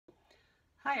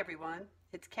Hi everyone,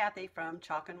 it's Kathy from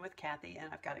Chalkin' with Kathy,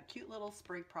 and I've got a cute little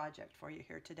spring project for you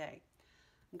here today.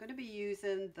 I'm going to be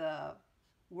using the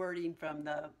wording from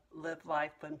the Live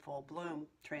Life in Full Bloom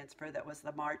transfer that was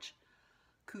the March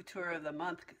Couture of the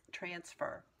Month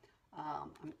transfer. I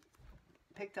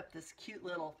picked up this cute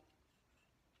little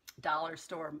dollar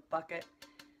store bucket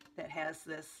that has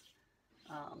this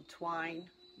twine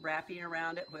wrapping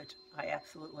around it, which I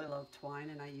absolutely love twine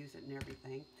and I use it in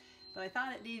everything. But I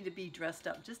thought it needed to be dressed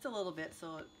up just a little bit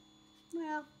so it,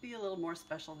 well, be a little more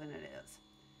special than it is.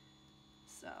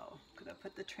 So I'm going to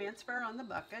put the transfer on the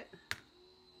bucket.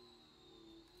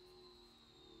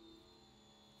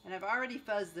 And I've already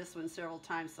fuzzed this one several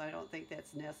times, so I don't think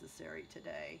that's necessary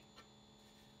today.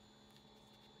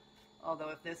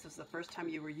 Although if this was the first time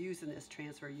you were using this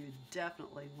transfer, you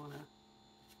definitely want to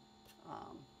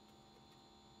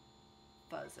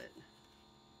fuzz it.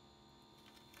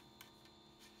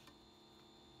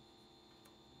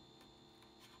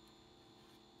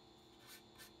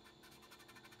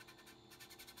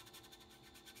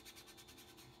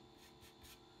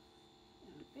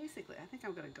 Basically, I think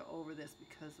I'm going to go over this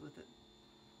because with it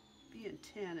being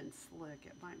tin and slick,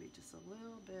 it might be just a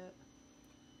little bit,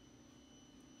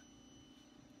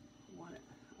 I want it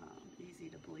easy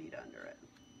to bleed under it.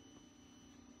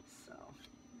 So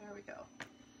there we go.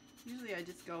 Usually I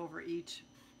just go over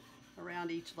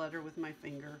around each letter with my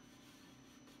finger.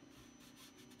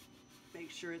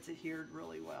 Make sure it's adhered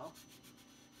really well.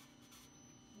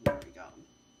 There we go.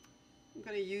 I'm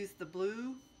going to use the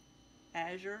blue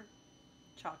Azure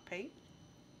chalk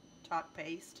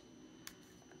paste.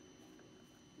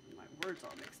 My words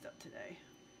all mixed up today.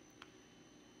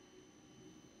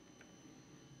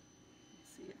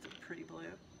 See, it's a pretty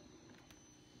blue.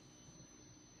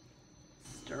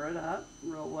 Stir it up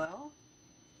real well.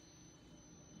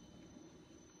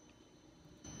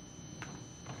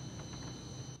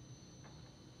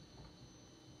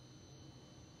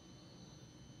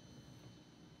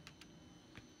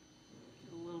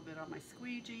 Get a little bit on my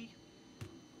squeegee.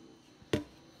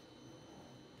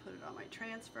 Put it on my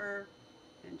transfer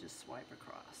and just swipe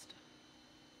across.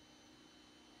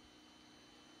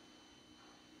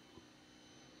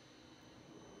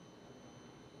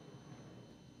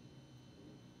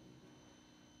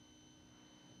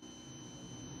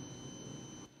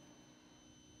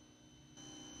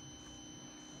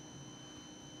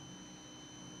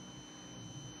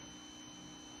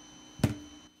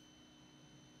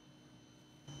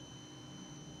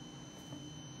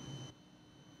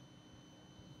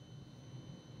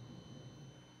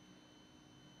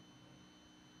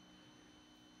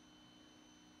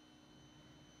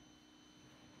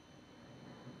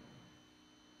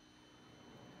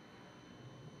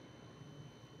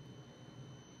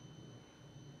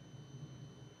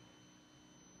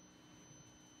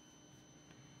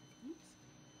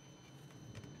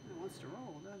 It wants to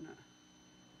roll, doesn't it?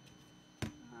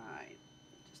 Alright,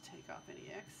 just take off any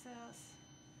excess.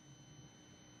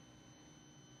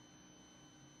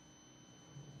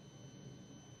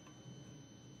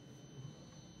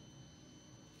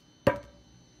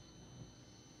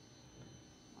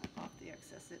 Wipe off the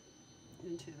excess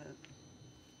into the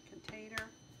container.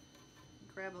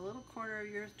 Grab a little corner of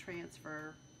your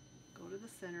transfer, go to the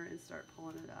center and start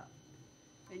pulling it up.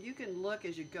 And you can look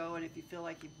as you go, and if you feel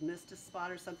like you've missed a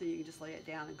spot or something, you can just lay it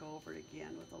down and go over it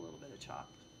again with a little bit of chalk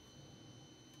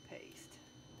paste.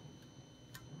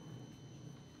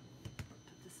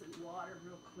 Put this in water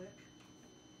real quick.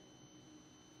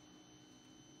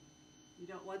 You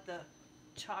don't want the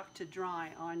chalk to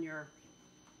dry on your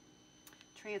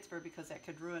transfer because that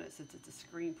could ruin it since it's a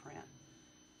screen print.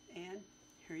 And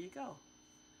here you go.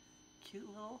 Cute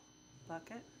little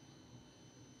bucket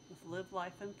with Live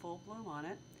Life in Full Bloom on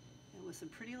it, and with some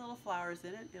pretty little flowers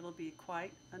in it. It'll be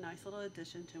quite a nice little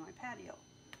addition to my patio.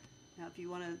 Now if you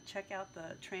want to check out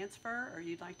the transfer, or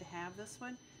you'd like to have this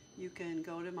one, you can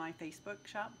go to my Facebook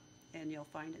shop and you'll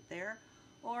find it there,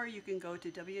 or you can go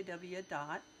to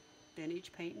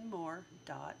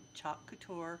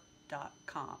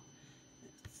www.vintagepaintandmore.chalkcouture.com.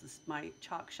 This is my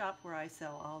chalk shop where I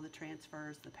sell all the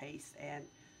transfers, the paste, and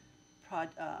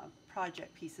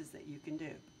project pieces that you can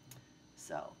do.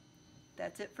 So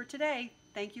that's it for today.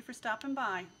 Thank you for stopping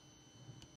by.